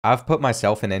I've put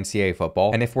myself in NCAA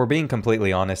football, and if we're being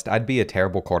completely honest, I'd be a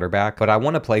terrible quarterback, but I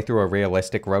want to play through a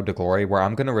realistic road to glory where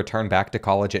I'm going to return back to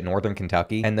college at Northern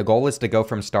Kentucky, and the goal is to go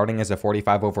from starting as a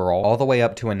 45 overall all the way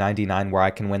up to a 99 where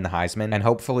I can win the Heisman and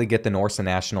hopefully get the Norse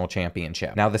National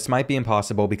Championship. Now, this might be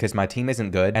impossible because my team isn't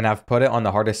good, and I've put it on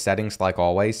the hardest settings like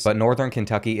always, but Northern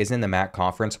Kentucky is in the MAC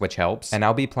conference, which helps, and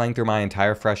I'll be playing through my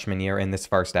entire freshman year in this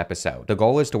first episode. The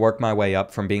goal is to work my way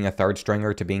up from being a third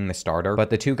stringer to being the starter,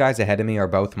 but the two guys ahead of me are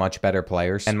both much better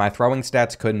players, and my throwing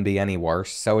stats couldn't be any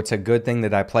worse, so it's a good thing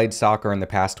that I played soccer in the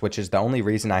past, which is the only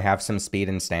reason I have some speed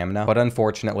and stamina, but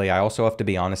unfortunately I also have to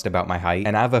be honest about my height,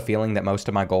 and I have a feeling that most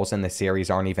of my goals in this series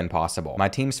aren't even possible. My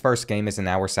team's first game is an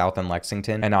hour south in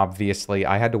Lexington, and obviously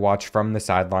I had to watch from the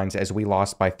sidelines as we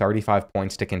lost by 35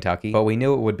 points to Kentucky, but we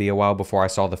knew it would be a while before I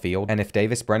saw the field, and if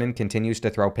Davis Brennan continues to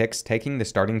throw picks, taking the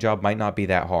starting job might not be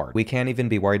that hard. We can't even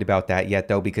be worried about that yet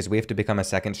though, because we have to become a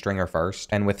second stringer first,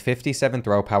 and with 57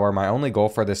 throw power, my only goal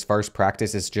for this first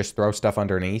practice is just throw stuff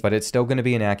underneath, but it's still going to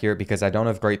be inaccurate because I don't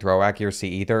have great throw accuracy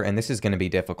either, and this is going to be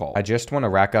difficult. I just want to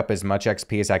rack up as much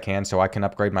XP as I can so I can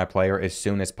upgrade my player as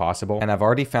soon as possible, and I've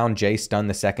already found Jay Stun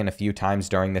the second a few times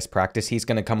during this practice. He's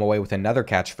going to come away with another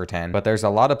catch for 10, but there's a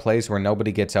lot of plays where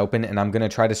nobody gets open, and I'm going to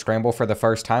try to scramble for the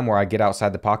first time where I get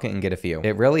outside the pocket and get a few.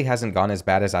 It really hasn't gone as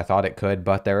bad as I thought it could,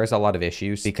 but there is a lot of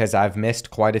issues because I've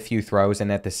missed quite a few throws,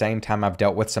 and at the same time I've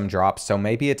dealt with some drops, so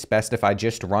maybe it's best if I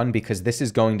just run because this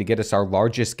is going to get us our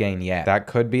largest gain yet. That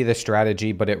could be the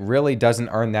strategy, but it really doesn't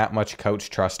earn that much coach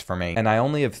trust for me. And I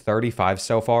only have 35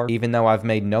 so far, even though I've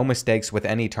made no mistakes with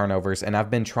any turnovers, and I've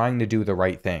been trying to do the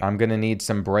right thing. I'm gonna need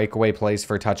some breakaway plays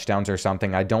for touchdowns or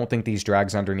something. I don't think these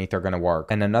drags underneath are gonna work.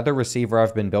 And another receiver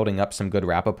I've been building up some good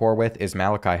rapport with is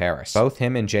Malachi Harris. Both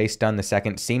him and Jay Stun the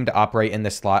second seem to operate in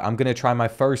the slot. I'm gonna try my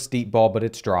first deep ball, but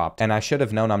it's dropped. And I should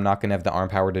have known I'm not gonna have the arm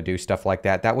power to do stuff like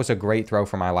that. That was a great throw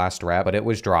for my last rep, but it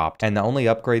was dropped. And the only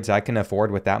upgrades I can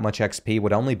afford with that much XP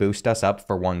would only boost us up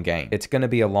for one game. It's going to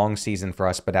be a long season for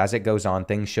us, but as it goes on,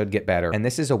 things should get better. And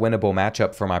this is a winnable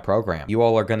matchup for my program. You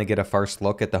all are going to get a first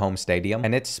look at the home stadium,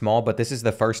 and it's small, but this is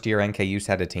the first year NKU's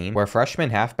had a team where freshman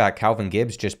halfback Calvin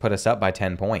Gibbs just put us up by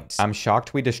 10 points. I'm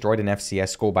shocked we destroyed an FCS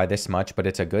school by this much, but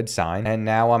it's a good sign. And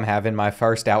now I'm having my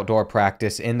first outdoor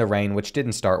practice in the rain, which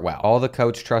didn't start well. All the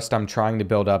coach trust I'm trying to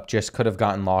build up just could have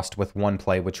gotten lost with one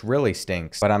play, which really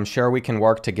stinks, but I'm sure we can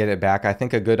work to get it back. I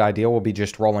think a good idea will be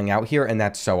just rolling out here, and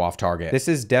that's so off target. This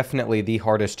is definitely the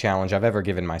hardest challenge I've ever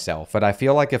given myself, but I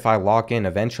feel like if I lock in,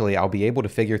 eventually I'll be able to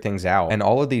figure things out, and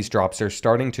all of these drops are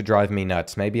starting to drive me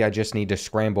nuts. Maybe I just need to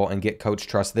scramble and get coach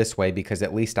trust this way because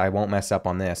at least I won't mess up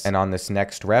on this. And on this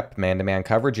next rep, man-to-man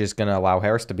coverage is going to allow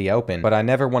Harris to be open, but I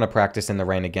never want to practice in the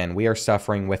rain again. We are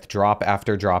suffering with drop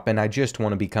after drop, and I just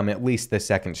want to become at least the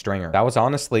second stringer. That was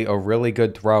honestly a really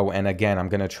good throw, and again, I'm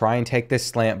going to try and take this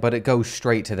slant, but it goes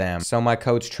straight to them. So my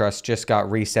coach trust just got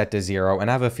reset to 0, and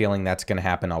I have a feeling that's going to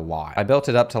happen a lot. I built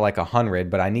it up to like 100,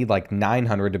 but I need like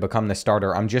 900 to become the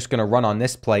starter. I'm just going to run on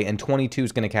this play, and 22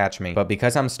 is going to catch me. But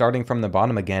because I'm starting from the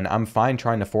bottom again, I'm fine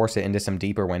trying to force it into some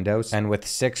deeper windows. And with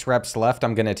 6 reps left,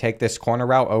 I'm going to take this corner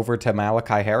route over to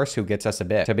Malachi Harris, who gets us a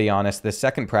bit. To be honest, the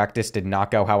second practice did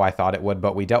not go how I thought it would,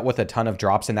 but we dealt with a ton of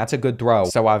drops, and that's a good throw.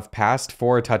 So I've passed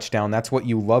for a touchdown. That's what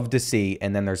you love to see,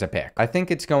 and then there's a pick. I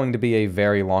think it's going to be a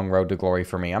very long road to glory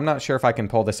for me. I'm not sure if I can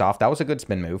pull this off. That was a good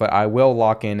spin move, but I will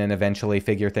lock in and eventually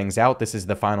figure things out. This is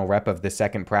the final rep of the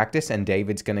second practice, and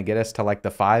David's going to get us to like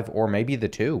the 5 or maybe the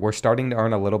 2. We're starting to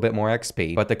earn a little bit more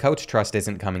XP, but the coach trust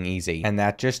isn't coming easy, and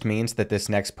that just means that this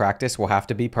next practice will have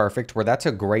to be perfect, where that's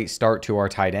a great start to our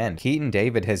tight end. Keaton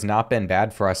David has not been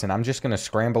bad for us, and I'm just going to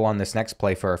scramble on this next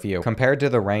play for a few. Compared to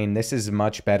the rain, this is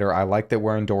much better. I like that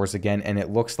we're indoors again, and it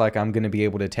looks like I'm going to be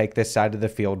able to take this side of the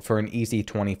field for an easy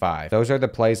 25. Those are the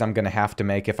plays I'm going to have to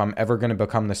make if I'm ever going to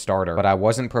become the starter, but I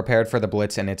wasn't prepared for the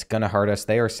blitz, and it's going to hurt us.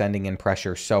 They are sending in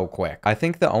pressure so quick. I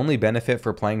think the only benefit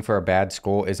for playing for a bad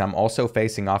school is I'm also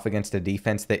facing off against a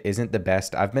defense that isn't the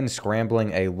best. I've been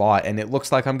scrambling a lot, and it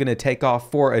looks like I'm going to take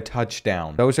off for a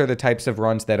touchdown. Those are the types of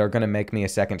runs that are going to make me a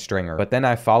second stringer, but then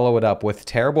I follow it up with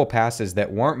terrible passes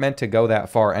that weren't meant to go that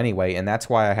far anyway, and that's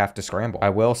why I have to scramble. I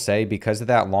will say, because of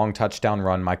that long touchdown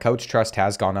run, my coach trust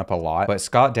has gone up a lot, but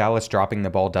Scott Dallas dropping the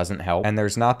ball doesn't help, and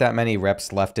there's not that many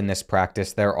reps left in this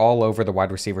practice. They're all over the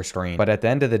wide receiver screen, but at the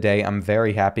end of the day, I'm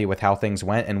very happy with how things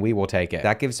went, and we will take it.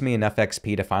 That gives me enough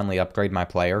XP to finally upgrade my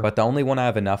player, but the only one I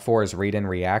have enough for is read and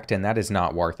react, and that is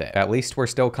not worth it. At least we're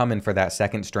still coming for that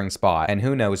second string spot, and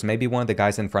who knows, maybe one of the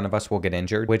guys in front of us will get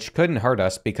injured, which couldn't hurt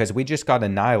us because we just got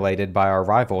annihilated by our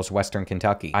rivals, Western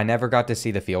Kentucky. I never got to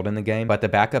see the field in the game, but the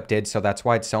backup did, so that's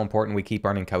why it's so important we keep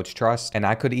earning coach trust, and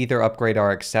I could either upgrade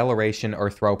our acceleration or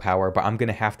throw power, but I'm going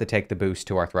to have to take the boost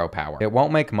to our throw power. It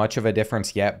won't make much of a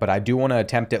difference yet, but I do want to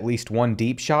attempt at least one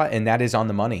deep shot, and that is on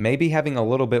the money. Maybe having a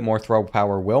little bit more throw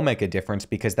power will make a difference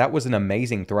because that was an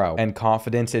amazing throw, and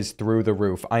confidence is through the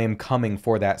roof. I am coming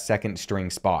for that second string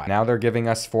spot. Now they're giving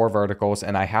us 4 verticals,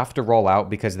 and I have to roll out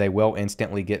because they will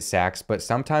instantly get sacks, but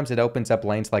sometimes it opens up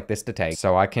lanes like this to take,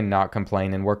 so I cannot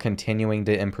complain, and we're continuing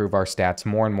to improve our stats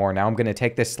more and more. Now I'm going to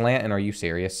take this slant, and are you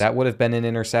serious? That would have been an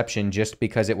interception just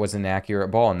because it was an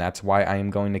accurate ball, and that's why I am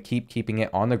going to keep keeping it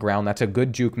on the ground. That's a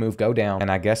good juke move. Go down.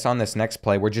 And I guess on this next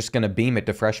play, we're just going to beam it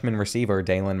to freshman receiver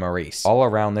Dalen Maurice. All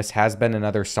around, this has been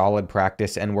another solid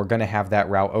practice, and we're going to have that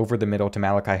route over the middle to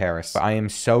Malachi Harris. But I am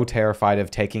so terrified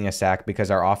of taking a sack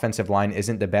because our offensive line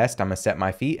isn't the best. I'm going to set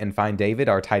my feet and find David,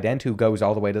 our tight end, who goes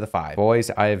all the way to the 5. Boys,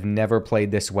 I have never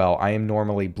played this well. I am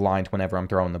normally blind whenever I'm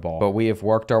throwing the ball, but we have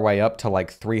worked our way up to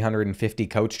like 350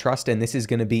 coach trust, and this is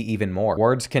going to be even more.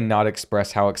 Words cannot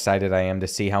express how excited I am to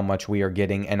see how much we are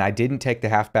getting, and I didn't take the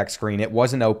halfback screen. It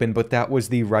wasn't open, but that was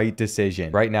the right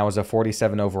decision. Right now is a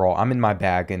 47 overall. I'm in my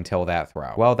bag until that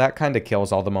throw. Well, that kind of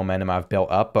kills all the momentum I've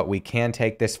built up, but we can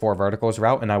take this 4 verticals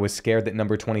route, and I was scared that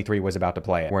number 23 was about to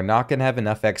play it. We're not going to have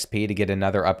enough XP to get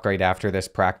another upgrade after this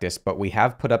practice, but we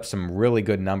have put up some really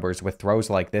good numbers with throws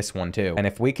like this one too. And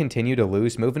if we continue to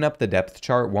lose, moving up the depth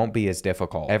chart won't be as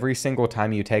difficult. Every single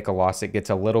time you take a loss, it gets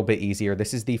a little bit easier.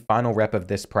 This is the final rep of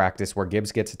this practice where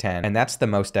Gibbs gets a 10, and that's the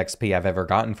most XP I've ever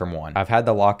gotten from one. I've had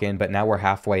the lock in, but now we're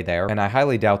halfway there, and I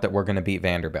highly doubt that we're going to beat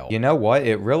Vanderbilt. You know what?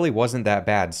 It really wasn't that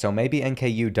bad, so maybe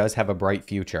NKU does have a bright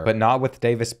future, but not with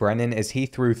Davis Brennan, as he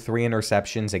threw 3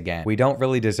 interceptions again. We don't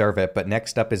really deserve it, but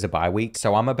next up is a bye week,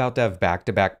 so I'm about to have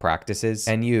back-to-back practices,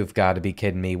 and you've got to be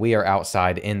kidding me. We are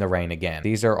outside in the rain again.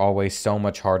 These are always so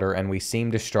much harder, and we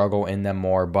seem to struggle in them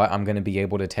more, but I'm going to be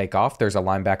able to take off. There's a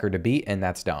linebacker to beat, and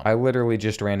that's dumb. I literally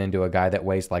just ran into a guy that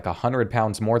weighs like 100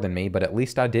 pounds more than me, but at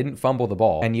least I didn't fumble the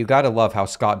ball. And you gotta love how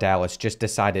Scott Dallas just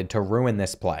decided to ruin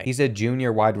this play. He's a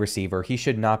junior wide receiver. He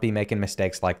should not be making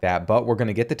mistakes like that, but we're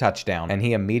gonna get the touchdown, and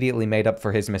he immediately made up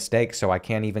for his mistake, so I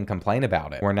can't even complain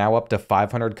about it. We're now up to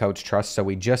 500 coach trust, so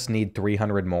we just need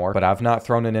 300 more, but I've not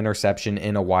thrown an interception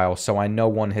in a while, so I know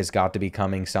one has got to be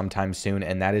coming sometime soon,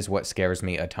 and that is what scares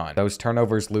me a ton. Those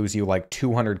turnovers lose you like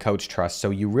 200 coach trust, so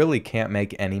you really can't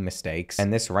make any mistakes.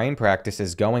 And this rain practice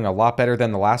is going a lot better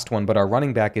than the last one, but our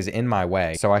running back is in my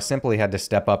way, so I simply had to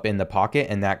step up in the pocket,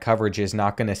 and that coverage is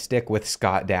not going to stick with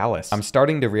Scott Dallas. I'm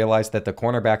starting to realize that the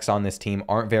cornerbacks on this team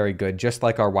aren't very good, just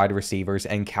like our wide receivers,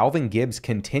 and Calvin Gibbs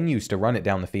continues to run it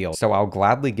down the field, so I'll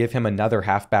gladly give him another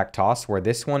halfback toss where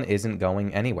this one isn't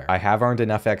going anywhere. I have earned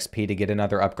enough XP to get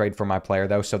another upgrade for my player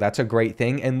though, so that's a great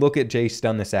thing. And look at Jay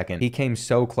Stun the second. He came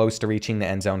so close to reaching the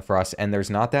end zone for us, and there's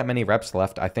not that many reps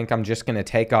left. I think I'm just going to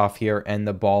take off here, and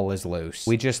the ball is loose.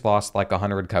 We just lost like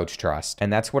 100 coach trust,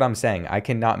 and that's what I'm saying. I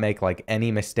cannot make like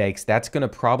any mistakes. That's going to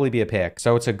probably be a pick,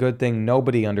 so it's a good thing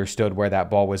nobody understood where that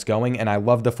ball was going. And I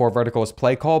love the 4 verticals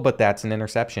play call, but that's an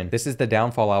interception. This is the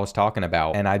downfall I was talking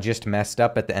about, and I just messed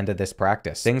up at the end of this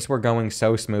practice. Things were going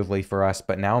so smoothly for us,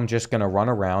 but now I'm just going to run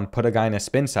around, put a guy in a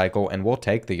spin cycle, and we'll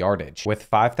take the yardage. With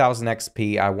 5,000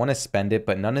 XP, I want to spend it,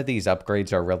 but none of these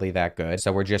upgrades are really that good,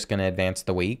 so we're just going to advance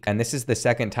the week. And this is the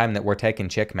second time that we're taking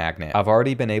Chick Magnet. I've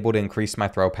already been able to increase my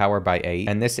throw power by 8,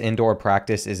 and this indoor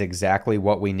practice is exactly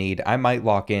what we need. I might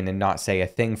lock in and not say a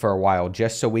thing for a while,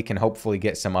 just so we can hopefully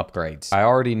get some upgrades. I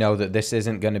already know that this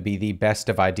isn't going to be the best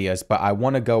of ideas, but I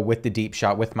want to go with the deep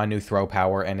shot with my new throw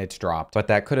power, and it's dropped. But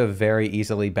that could have very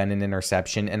easily been an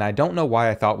interception, and I don't know why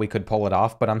I thought we could pull it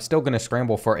off, but I'm still going to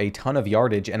scramble for a ton of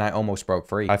yardage, and I almost broke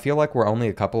free. I feel like we're only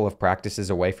a couple of practices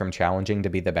away from challenging to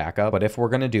be the backup, but if we're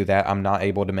going to do that, I'm not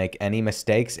able to make any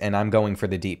mistakes, and I'm going for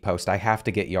the deep post. I have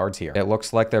to get yards here. It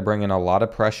looks like they're bringing a lot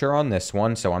of pressure on this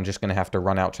one, so I'm just going to have to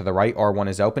run out to the right. R1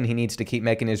 is open. He needs to keep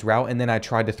making his route, and then I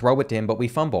tried to throw it to him, but we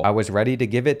fumble. I was ready to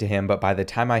give it to him, but by the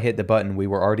time I hit the button, we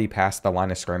were already past the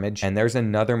line of scrimmage, and there's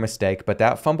another mistake, but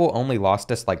that fumble only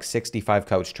lost us like 65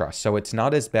 coach trust, so it's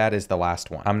not as bad as the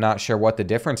last one. I'm not sure what the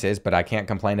difference is, but I can't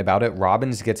complain about it.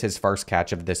 Robbins gets his first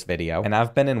catch of this video, and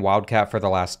I've been in Wildcat for the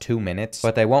last 2 minutes,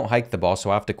 but they won't hike the ball,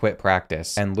 so I have to quit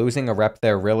practice. And losing a rep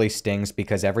there really stings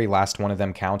because every last one of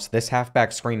them counts. This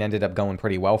halfback screen ended up going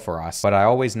pretty well for us, but I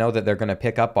always know that they're going to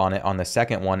pick up on it on the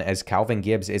second one, as Calvin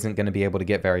Gibbs isn't going to be able to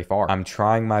get very far. I'm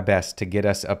trying my best to get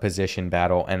us a position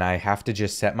battle, and I have to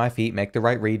just set my feet, make the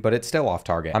right read, but it's still off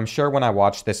target. I'm sure when I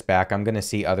watch this back, I'm going to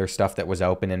see other stuff that was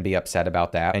open and be upset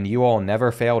about that, and you all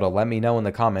never fail to let me know in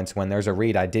the comments when there's a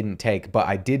read I didn't take, but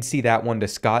I did see that one to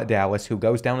Scott Dallas, who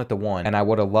goes down at the 1, and I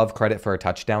would have loved credit for a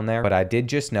touchdown there, but I did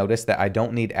just notice that I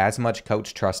don't need as much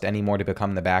coach trust anymore to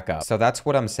become the backup. So that's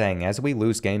what I'm saying. As we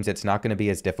lose games, it's not going to be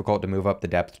as difficult to move up the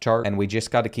depth chart, and we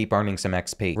just got to keep earning some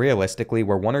XP. XP. Realistically,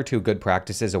 we're 1 or 2 good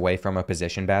practices away from a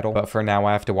position battle, but for now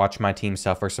I have to watch my team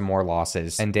suffer some more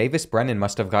losses. And Davis Brennan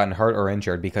must have gotten hurt or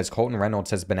injured because Colton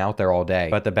Reynolds has been out there all day,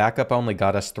 but the backup only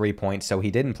got us 3 points, so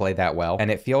he didn't play that well,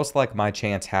 and it feels like my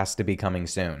chance has to be coming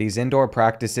soon. These indoor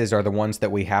practices are the ones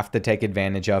that we have to take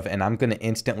advantage of, and I'm gonna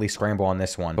instantly scramble on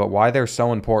this one. But why they're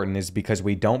so important is because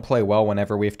we don't play well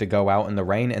whenever we have to go out in the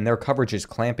rain, and their coverage is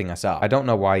clamping us up. I don't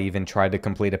know why I even tried to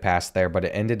complete a pass there, but it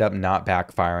ended up not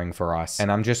backfiring for us.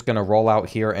 And I'm just gonna roll out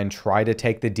here and try to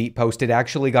take the deep post. It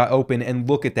actually got open, and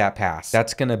look at that pass.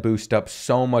 That's gonna boost up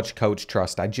so much coach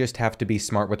trust. I just have to be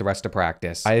smart with the rest of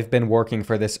practice. I have been working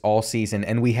for this all season,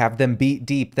 and we have them beat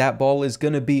deep. That ball is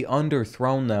gonna be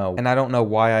underthrown though, and I don't know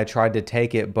why I tried to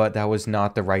take it, but that was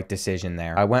not the right decision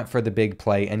there. I went for the big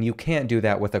play, and you can't do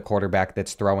that with a quarterback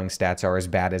that's throwing stats are as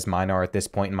bad as mine are at this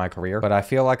point in my career, but I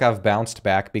feel like I've bounced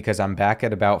back because I'm back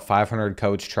at about 500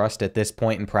 coach trust at this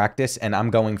point in practice, and I'm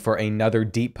going for another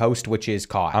deep post, which is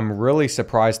caught. I'm really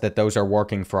surprised that those are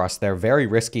working for us. They're very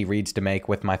risky reads to make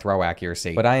with my throw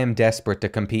accuracy, but I am desperate to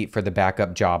compete for the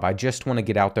backup job. I just want to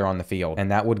get out there on the field,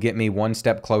 and that would get me 1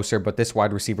 step closer, but this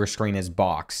wide receiver screen is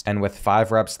boxed, and with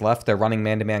 5 reps left, they're running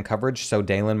man-to-man coverage, so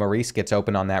Dalen Maurice gets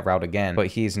open on that route again, but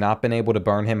he's not been able to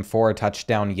burn him for a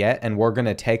touchdown yet, and we're going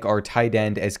to take our tight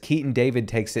end as Keaton David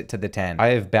takes it to the 10. I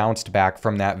have bounced back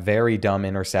from that very dumb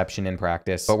interception in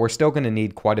practice, but we're still going to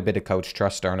need quite a bit of coach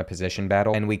trust to earn a position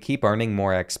battle, and we keep earning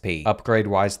more XP.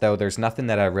 Upgrade-wise though, there's nothing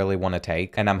that I really want to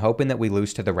take, and I'm hoping that we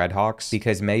lose to the Redhawks,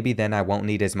 because maybe then I won't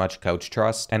need as much coach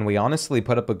trust, and we honestly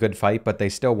put up a good fight, but they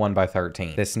still won by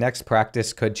 13. This next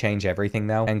practice could change everything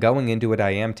though, and going into it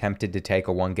I am tempted to take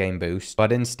a 1-game boost,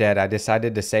 but instead I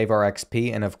decided to save our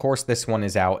XP, and of course this one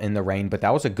is out in the rain, but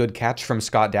that was a good catch from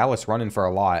Scott Dallas running for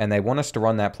a lot, and they want us to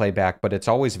run that play back, but it's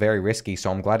always very risky,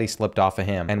 so I'm glad he slipped off of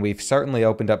him, and we've certainly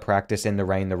opened up practice in the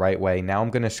rain the right way. Now I'm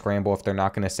going to scramble if they're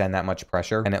not going to send that much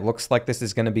pressure, and it looks like this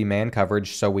is going to be man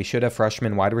coverage, so we should have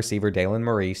freshman wide receiver Dalen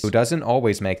Maurice, who doesn't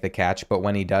always make the catch, but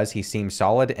when he does, he seems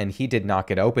solid, and he did not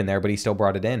get open there, but he still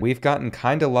brought it in. We've gotten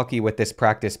kind of lucky with this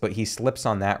practice, but he slips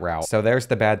on that route, so there's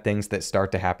the bad things that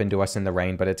start to happen to us in the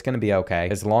rain, but it's going to be okay,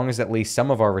 as long as at least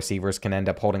some of our receivers can end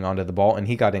up holding onto the ball, and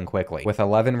he got in quickly. With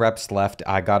 11 reps left,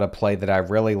 I got a play that I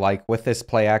really like. With this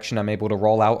play action, I'm able to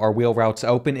roll out our wheel routes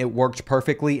open. It worked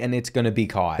perfectly, and it's going to be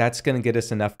caught. That's going to get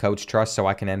us enough coach trust so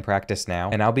I can end practice now,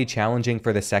 and I'll be challenging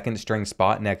for the 2nd string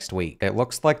spot next week. It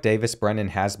looks like Davis Brennan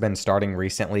has been starting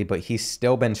recently, but he's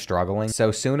still been struggling,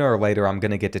 so sooner or later I'm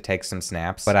going to get to take some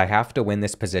snaps, but I have to win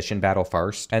this position battle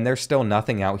first, and there's still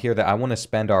nothing out here that I want to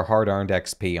spend our hard-earned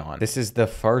XP on. This is the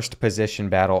first position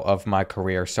battle of my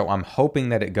career, so I'm hoping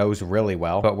that it goes really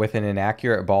well, but with an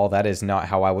inaccurate ball, that is not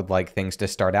how I would like things to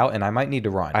start out, and I might need to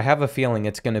run. I have a feeling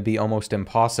it's going to be almost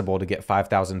impossible to get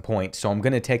 5,000 points, so I'm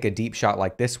going to take a deep shot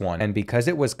like this one, and because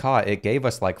it was caught, it gave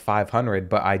us like 500,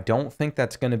 but I don't think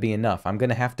that's going to be enough. I'm going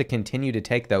to have to continue to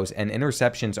take those, and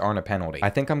interceptions aren't a penalty. I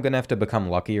think I'm going to have to become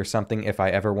lucky or something if I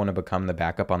ever want to become the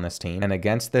backup on this team, and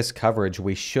against this coverage,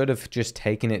 we should have just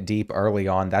taken it deep early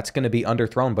on. That's going to be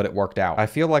underthrown, but it worked out. I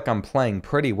feel like I'm playing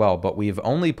pretty well, but we've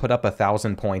only put up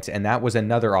 1,000 points, and that was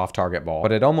another off-target ball,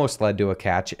 but it almost led to a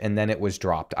catch, and then it was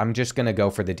dropped. I'm just going to go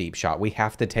for the deep shot. We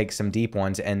have to take some deep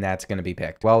ones, and that's going to be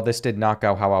picked. Well, this did not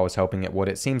go how I was hoping it would.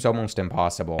 It seems almost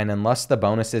impossible, and unless the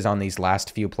bonuses on these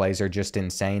last few plays are just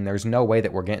insane, there's no way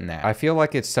that we're getting that. I feel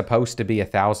like it's supposed to be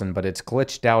 1,000, but it's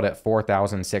glitched out at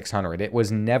 4,600. It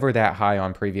was never that high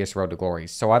on previous Road to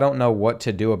Glories, so I don't know what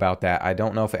to do about that. I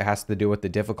don't know if it has to do with the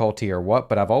difficulty or what,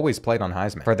 but I've always played on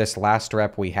Heisman. For this last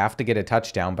rep, we have to get a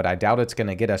touchdown, but I doubt it's going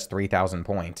to get us 3,000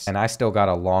 points, and I still got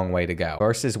a long way to go.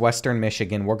 Versus Western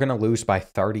Michigan, we're going to lose by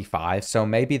 35, so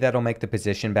maybe that'll make the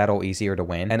position battle easier to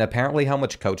win, and apparently how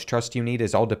much coach trust you need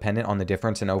is all dependent on the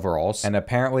difference in overalls, and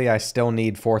apparently I still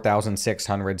need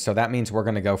 4,600, so that means we're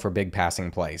going to go for big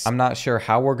passing plays. I'm not sure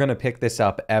how we're going to pick this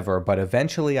up ever, but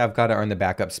eventually I've got to earn the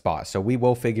backup spot, so we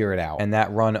will figure it out, and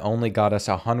that run only got us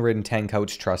 110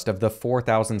 coach trust of the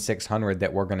 4,600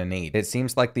 that we're going to need. It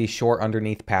seems like these short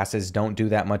underneath passes don't do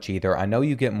that much either. I know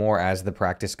you get more as the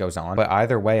practice goes on, but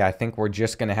either way, I think we're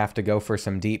just going to have to go for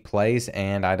some deep plays,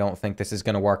 and I don't think this is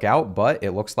going to work out, but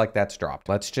it looks like that's dropped.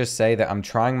 Let's just say that I'm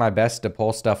trying my best to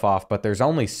pull stuff off, but there's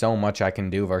only so much I can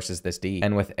do versus this D.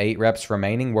 And with 8 reps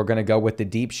remaining, we're going to go with the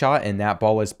deep shot, and that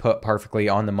ball is put perfectly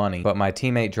on the money, but my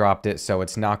teammate dropped it, so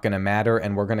it's not going to matter,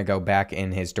 and we're going to go back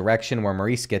in his direction where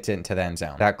Maurice gets it into the end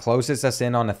zone. That closes us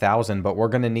in on 1,000, but we're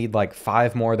going to need like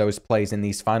 5 more of those plays in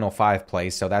these final 5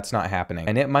 plays, so that's not happening.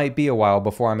 And it might be a while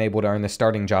before I'm able to earn the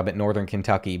starting job at Northern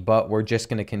Kentucky, but we're just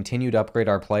going to continue to upgrade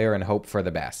our player and hope for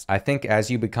the best. I think as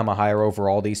you become a higher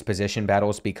overall, these position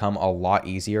battles become a lot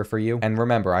easier for you. And remember,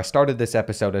 remember, I started this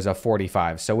episode as a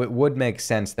 45, so it would make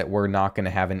sense that we're not going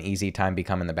to have an easy time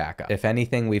becoming the backup. If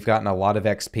anything, we've gotten a lot of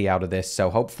XP out of this, so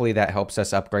hopefully that helps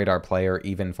us upgrade our player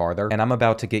even farther, and I'm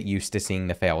about to get used to seeing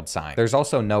the failed sign. There's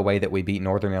also no way that we beat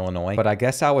Northern Illinois, but I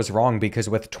guess I was wrong because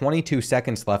with 22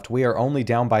 seconds left, we are only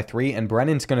down by 3, and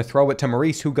Brennan's going to throw it to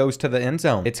Maurice, who goes to the end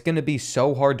zone. It's going to be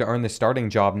so hard to earn the starting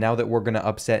job now that we're going to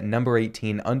upset number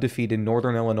 18 undefeated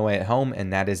Northern Illinois at home,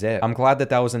 and that is it. I'm glad that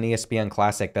that was an ESPN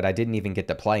Classic that I didn't even get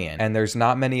to play in, and there's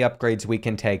not many upgrades we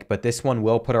can take, but this one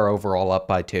will put our overall up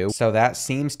by 2, so that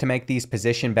seems to make these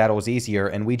position battles easier,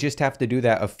 and we just have to do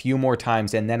that a few more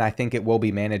times, and then I think it will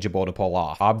be manageable to pull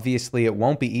off. Obviously, it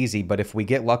won't be easy, but if we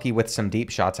get lucky with some deep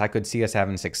shots, I could see us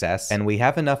having success, and we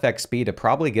have enough XP to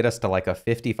probably get us to like a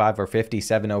 55 or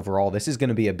 57 overall. This is going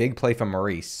to be a big play from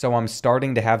Maurice, so I'm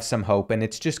starting to have some hope, and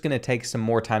it's just going to take some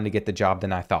more time to get the job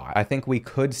than I thought. I think we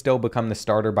could still become the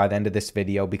starter by the end of this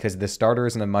video because the starter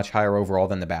isn't a much higher overall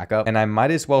than the backup, and I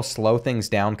might as well slow things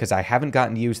down because I haven't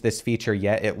gotten to use this feature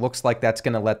yet. It looks like that's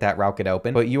going to let that route get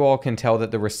open, but you all can tell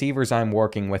that the receivers I'm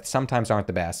working with sometimes aren't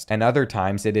the best, and other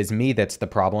times it is me that's the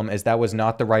problem, as that was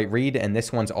not the right read, and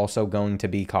this one's also going to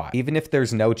be caught. Even if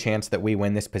there's no chance that we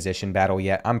win this position battle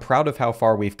yet, I'm proud of how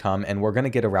far we've come, and we're going to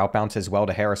get a route bounce as well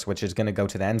to Harris, which is going to go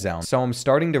to the end zone. So I'm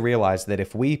starting to realize that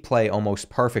if we play almost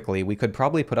perfectly, we could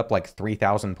probably put up like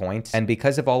 3,000 points, and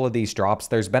because of all of these drops,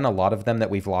 there's been a lot of them that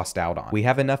we've lost out on. We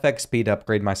have enough XP to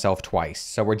upgrade myself twice,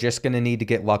 so we're just going to need to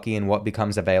get lucky in what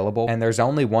becomes available, and there's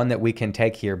only one that we can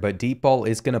take here, but deep ball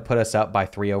is going to put us up by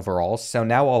 3 overall, so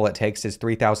now all it takes is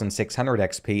 3,600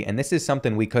 XP, and this is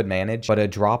something we could manage, but a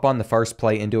drop on the first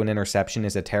play into an interception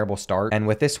is a terrible start, and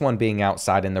with this one being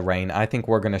outside in the rain, I think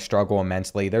we're going to struggle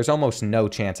immensely. There's almost no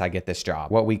chance I get this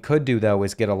job. What we could do though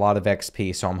is get a lot of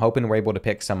XP, so I'm hoping we're able to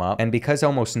pick some up, and because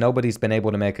almost nobody's been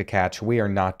able to make a catch, we are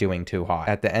not doing too hot.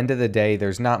 At the end of the day,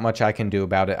 there's not much I can do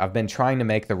about it. I've been trying to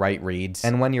make the right reads,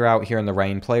 and when you're out here in the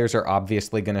rain, players are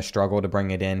obviously going to struggle to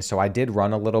bring it in, so I did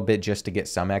run a little bit just to get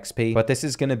some XP, but this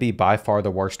is going to be by far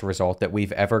the worst result that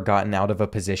we've ever gotten out of a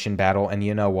position battle, and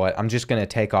you know what? I'm just going to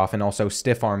take off and also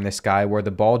stiff arm this guy where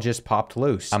the ball just popped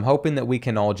loose. I'm hoping that we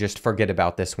can all just forget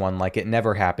about this one like it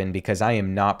never happened because I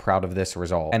am not proud of this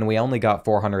result, and we only got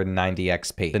 490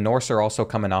 XP. The Norse are also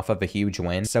coming off of a huge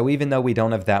win, so even though we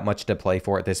don't have that much to play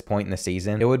for at this point in the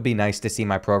season, it would be nice to see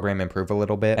my program improve a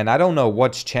little bit, and I don't know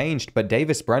what's changed, but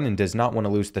Davis Brennan does not want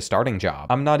to lose the starting job.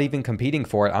 I'm not even competing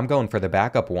for it, I'm going for the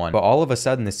backup one, but all of a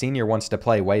sudden the senior wants to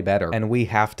play way better, and we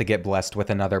have to get blessed with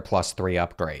another +3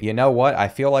 upgrade. You know what? I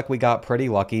feel like we got pretty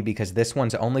lucky because this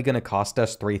one's only going to cost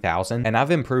us 3,000, and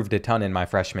I've improved a ton in my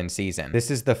freshman season.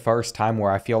 This is the first time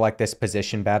where I feel like this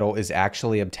position battle is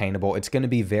actually obtainable. It's going to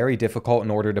be very difficult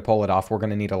in order to pull it off. We're going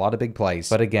to need a lot of big plays,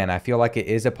 but again, I feel like it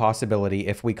is a possibility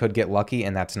if we could get lucky,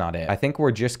 and that's not it. I think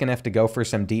we're just going to have to go for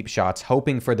some deep shots,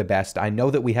 hoping for the best. I know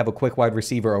that we have a quick wide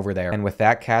receiver over there, and with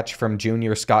that catch from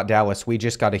junior Scott Dallas, we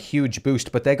just got a huge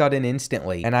boost, but they got in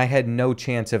instantly, and I had no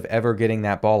chance of ever getting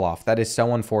that ball off. That is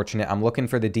so unfortunate. I'm looking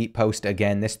for the deep post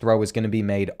again. This throw is going to be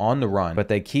made on the run, but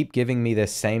they keep giving me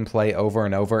this same play over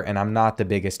and over, and I'm not the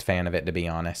biggest fan of it, to be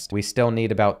honest. We still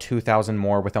need about 2,000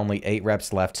 more with only 8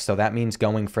 reps left, so that means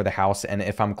going for the house, and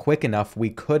if I'm quick enough, we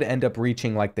could end up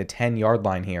reaching like the 10-yard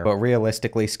line here, but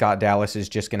realistically, Scott Dallas is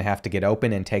just going to have to get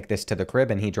open and take this to the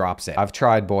crib, and he drops it. I've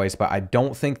tried, boys, but I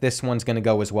don't think this one's going to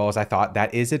go as well as I thought.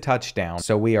 That is a touchdown,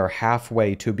 so we are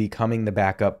halfway to becoming the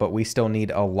backup, but we still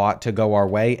need a lot to go our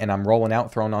way, and I'm rolling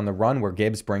out, throwing on the run where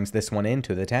Gibbs brings this one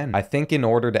into the 10. I think in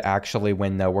order to actually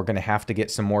win, though, we're going to have to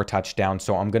get some more touchdowns,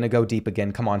 so I'm going to go deep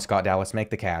again. Come on, Scott Dallas, make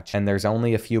the catch. And there's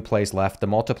only a few plays left. The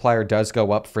multiplier does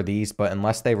go up for these, but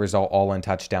unless they result all in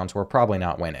touchdowns, we're probably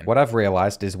not winning. What I've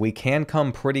realized is we can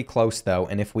come pretty close, though,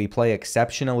 and if we play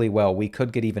exceptionally well, we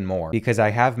could get even more, because I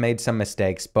have made some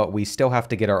mistakes, but we still have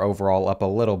to get our overall up a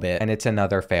little bit, and it's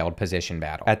another failed position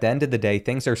battle. At the end of the day,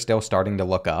 things are still starting to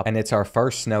look up, and it's our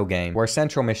first snow game where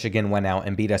Central Michigan went out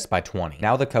and beat us by 20.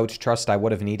 Now the coach trust I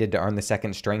would have needed to earn the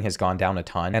second string has gone down a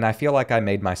ton, and I feel like I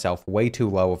made myself way too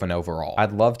low of an overall.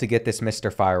 I'd love to get this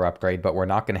Mr. Fire upgrade, but we're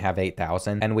not going to have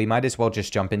 8,000, and we might as well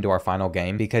just jump into our final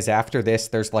game, because after this,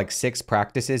 there's like 6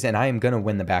 practices, and I am going to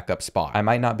win the backup spot. I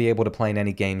might not be able to play in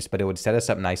any games, but it would set us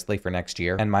up nicely for next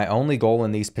year, and my only goal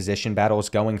in these position battles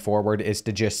going forward is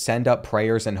to just send up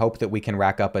prayers and hope that we can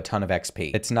rack up a ton of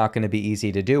XP. It's not going to be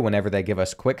easy to do whenever they give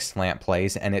us quick slant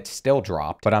plays, and it's still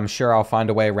dropped, but I'm sure I'll find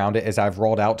a way around it as I've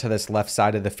rolled out to this left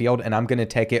side of the field, and I'm going to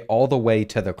take it all the way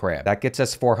to the crib. That gets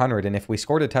us 400, and if we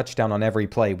scored a touchdown on every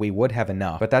play, we would have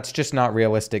enough, but that's just not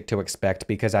realistic to expect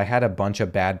because I had a bunch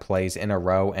of bad plays in a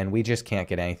row, and we just can't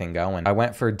get anything going. I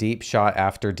went for deep shot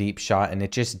after deep shot, and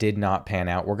it just did not pan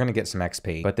out. We're going to get some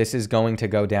XP. But this is going to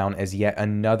go down as yet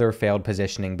another failed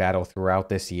positioning battle throughout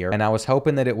this year, and I was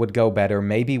hoping that it would go better.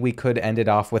 Maybe we could end it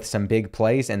off with some big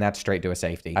plays, and that's straight to a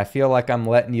safety. I feel like I'm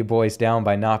letting you boys down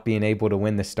by not being able to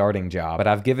win the starting job, but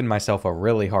I've given myself a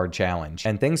really hard challenge,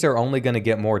 and things are only going to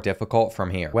get more difficult from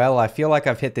here. Well, I feel like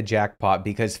I've hit the jackpot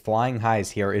because flying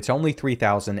highs here, it's only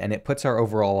 3,000, and it puts our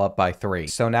overall up by 3.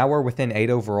 So now we're within 8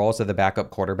 overalls of the backup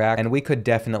quarterback, and we could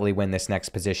definitely win this next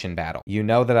position battle. You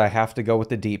know that I have to go with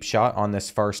the deep shot on this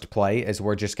first play, as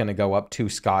we're just going to go up to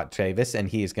Scott Davis, and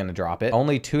he is going to drop it.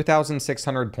 Only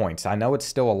 2,600 points. I know it's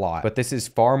still a lot, but this is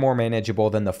far more manageable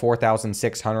than the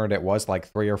 4,600 it was like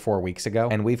 3 or 4 weeks ago,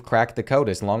 and we've cracked the code.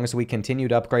 As long as we continue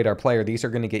to upgrade our player, these are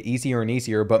going to get easier and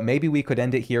easier, but maybe we could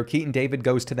end it here. Keaton David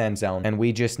goes to the end zone, and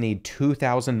we just need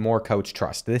 2,000 more coach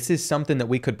trust. This is something that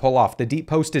we could pull off. The deep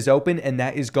post is open, and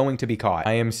that is going to be caught.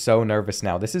 I am so nervous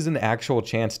now. This is an actual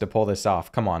chance to pull this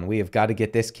off. Come on, we have got to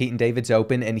get this. Keaton David's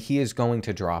open, and he is going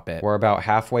to drop it. We're about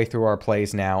halfway through our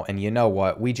plays now, and you know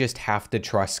what? We just have to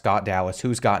trust Scott Dallas,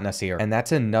 who's gotten us here, and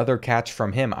that's another catch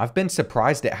from him. I've been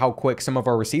surprised at how quick some of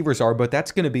our receivers are, but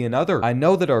that's going to be another. I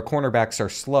know that our cornerbacks are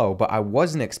slow, but I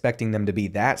wasn't expecting them to be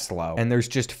that slow, and there's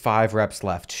just 5 reps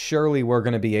left. Surely we're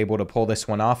going to be able to pull this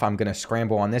one off. I'm going to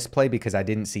scramble on this play because I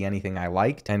didn't see anything I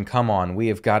liked, and come on, we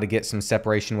have got to get some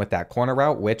separation with that corner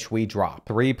route, which we drop.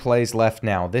 3 plays left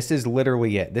now. This is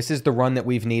literally it. This is the run that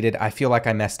we've needed. I feel like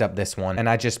I messed up this one, and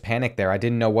I just panicked there. I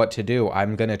didn't know what to do.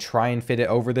 I'm going to try and fit it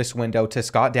over this window to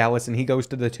Scott Dallas, and he goes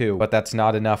to the 2, but that's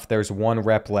not enough. There's 1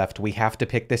 rep left. We have to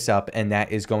pick this up, and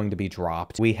that is going to be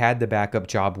dropped. We had the backup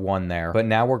job won there, but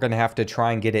now we're going to have to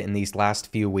try and get it in these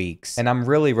last few weeks, and I'm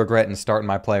really regretting starting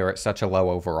my player at such a low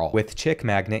overall. With Chick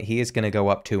Magnet, he is going to go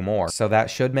up 2 more, so that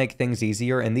should make things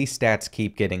easier, and these stats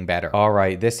keep getting better. All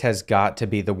right, this has got to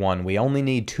be the one. We only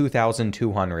need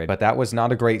 2,200, but that was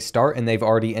not a great start, and they've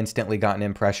already instantly gotten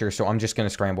in pressure, so I'm just going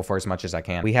to scramble for as much as I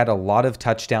can. We had a lot of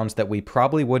touchdowns that we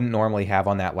probably wouldn't normally have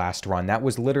on that last run. That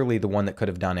was literally the one that could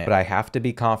have done it, but I have to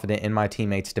be confident in my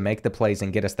teammates to make the plays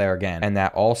and get us there again, and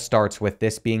that all starts with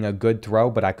this being a good throw,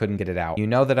 but I couldn't get it out. You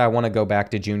know that I want to go back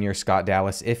to junior Scott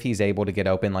Dallas if he's able to get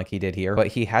open like he did here, but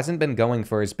he hasn't been going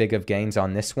for as big of gains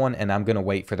on this one, and I'm going to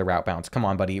wait for the route bounce. Come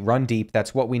on, buddy, run deep.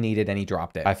 That's what we needed, and he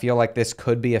dropped it. I feel like this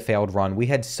could be a failed run. We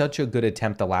had such a good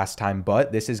attempt the last time,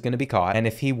 but this is going to be caught, and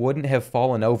if he wouldn't have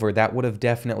fallen over, that would have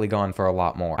definitely gone for a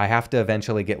lot more. I have to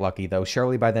eventually get lucky, though.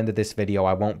 Surely by the end of this video,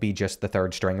 I won't be just the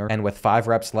 3rd stringer, and with 5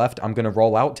 reps left, I'm going to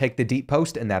roll out, take the deep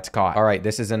post, and that's caught. All right,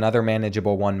 this is another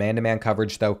manageable one. Man-to-man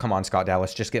coverage, though. Come on, Scott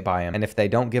Dallas, just get by him, and if they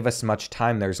don't give us much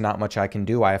time, there's not much I can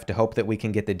do. I have to hope that we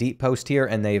can get the deep post here,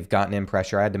 and they've gotten in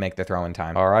pressure. I had to make the throw in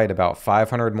time. All right, about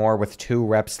 500 more with 2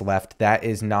 reps left. That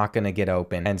is not going to get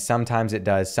open, and sometimes it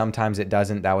does, sometimes it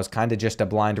doesn't. That was kind of just a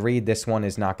blind read. This one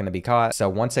is not going to be caught, so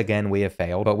once again, we have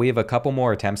failed, but we have a couple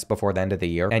more attempts before the end of the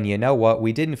year, and you know what?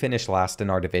 We didn't finish last in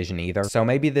our division either, so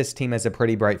maybe this team has a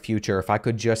pretty bright future if I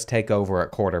could just take over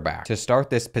at quarterback. To start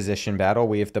this position battle,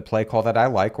 we have the play call that I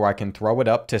like, where I can throw it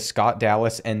up to Scott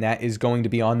Dallas, and that is going to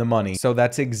be on the money, so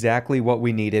that's exactly what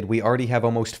we needed. We already have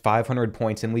almost 500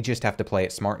 points, and we just have to play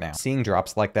it smart now. Seeing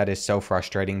drops like that is so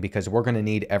frustrating because we're going to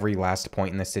need every last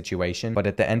point in this situation, but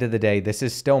at the end of the day, this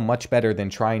is still much better than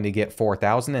trying to get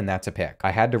 4,000, and that's a pick.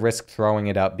 I had to risk throwing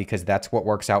it up because that's what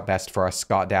works out best for us.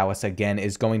 Scott Dallas, again,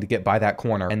 is going to get by that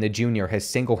corner, and the junior has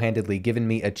single-handedly given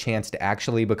me a chance to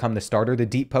actually become the starter. The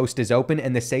deep post is open,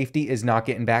 and the safety is not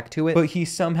getting back to it, but he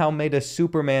somehow made a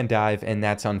Superman dive, and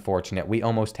that's unfortunate. We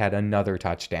almost had another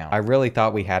touchdown. I really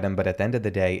thought we had him, but at the end of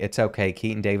the day, it's okay.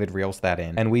 Keaton David reels that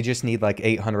in, and we just need like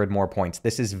 800 more points.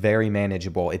 This is very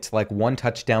manageable. It's like 1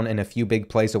 touchdown and a few big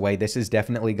plays away. This is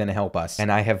definitely going to help us,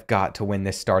 and I have got to win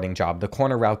this starting job. The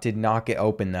corner route did not get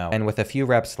open though, and with a few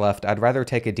reps left, I'd rather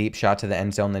take a deep shot to the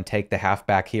end zone than take the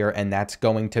halfback here, and that's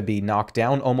going to be knocked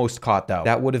down. Almost caught though.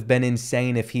 That would have been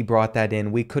insane if he brought that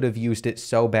in. We could have used it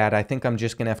so bad. I think I'm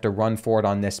just going to have to run for it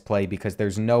on this play because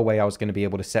there's no way I was going to be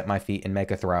able to set my feet and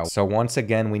make a throw. So once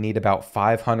again, we need about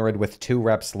 500 with 2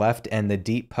 reps left, and the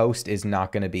deep post is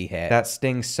not going to be hit. That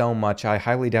stings so much. I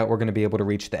highly doubt we're going to be able to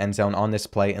reach the end zone on this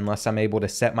play unless I'm able to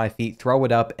set my feet, throw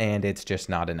it up, and it's just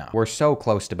not enough. We're so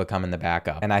close to becoming the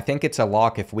backup, and I think it's a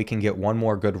lock if we can get 1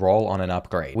 more good roll on an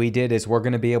upgrade. We did is we're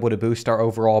going to be able to boost our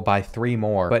overall by 3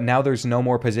 more, but now there's no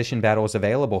more position battles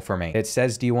available for me. It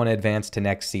says, do you want to advance to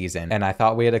next season? And I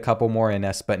thought we had a couple more in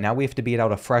us, but now we have to beat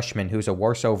out a freshman who's a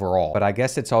worse overall. But I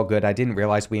guess it's all good. I didn't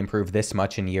realize we improved this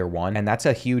much in year 1, and that's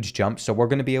a huge jump, so we're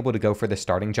going to be able to go for the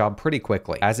starting job pretty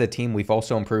quickly. As a team, we've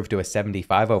also improved to a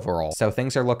 75 overall, so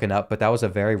things are looking up, but that was a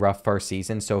very rough first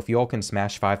season, so if you all can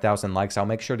smash 5,000 likes, I'll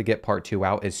make sure to get part 2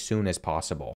 out as soon as possible.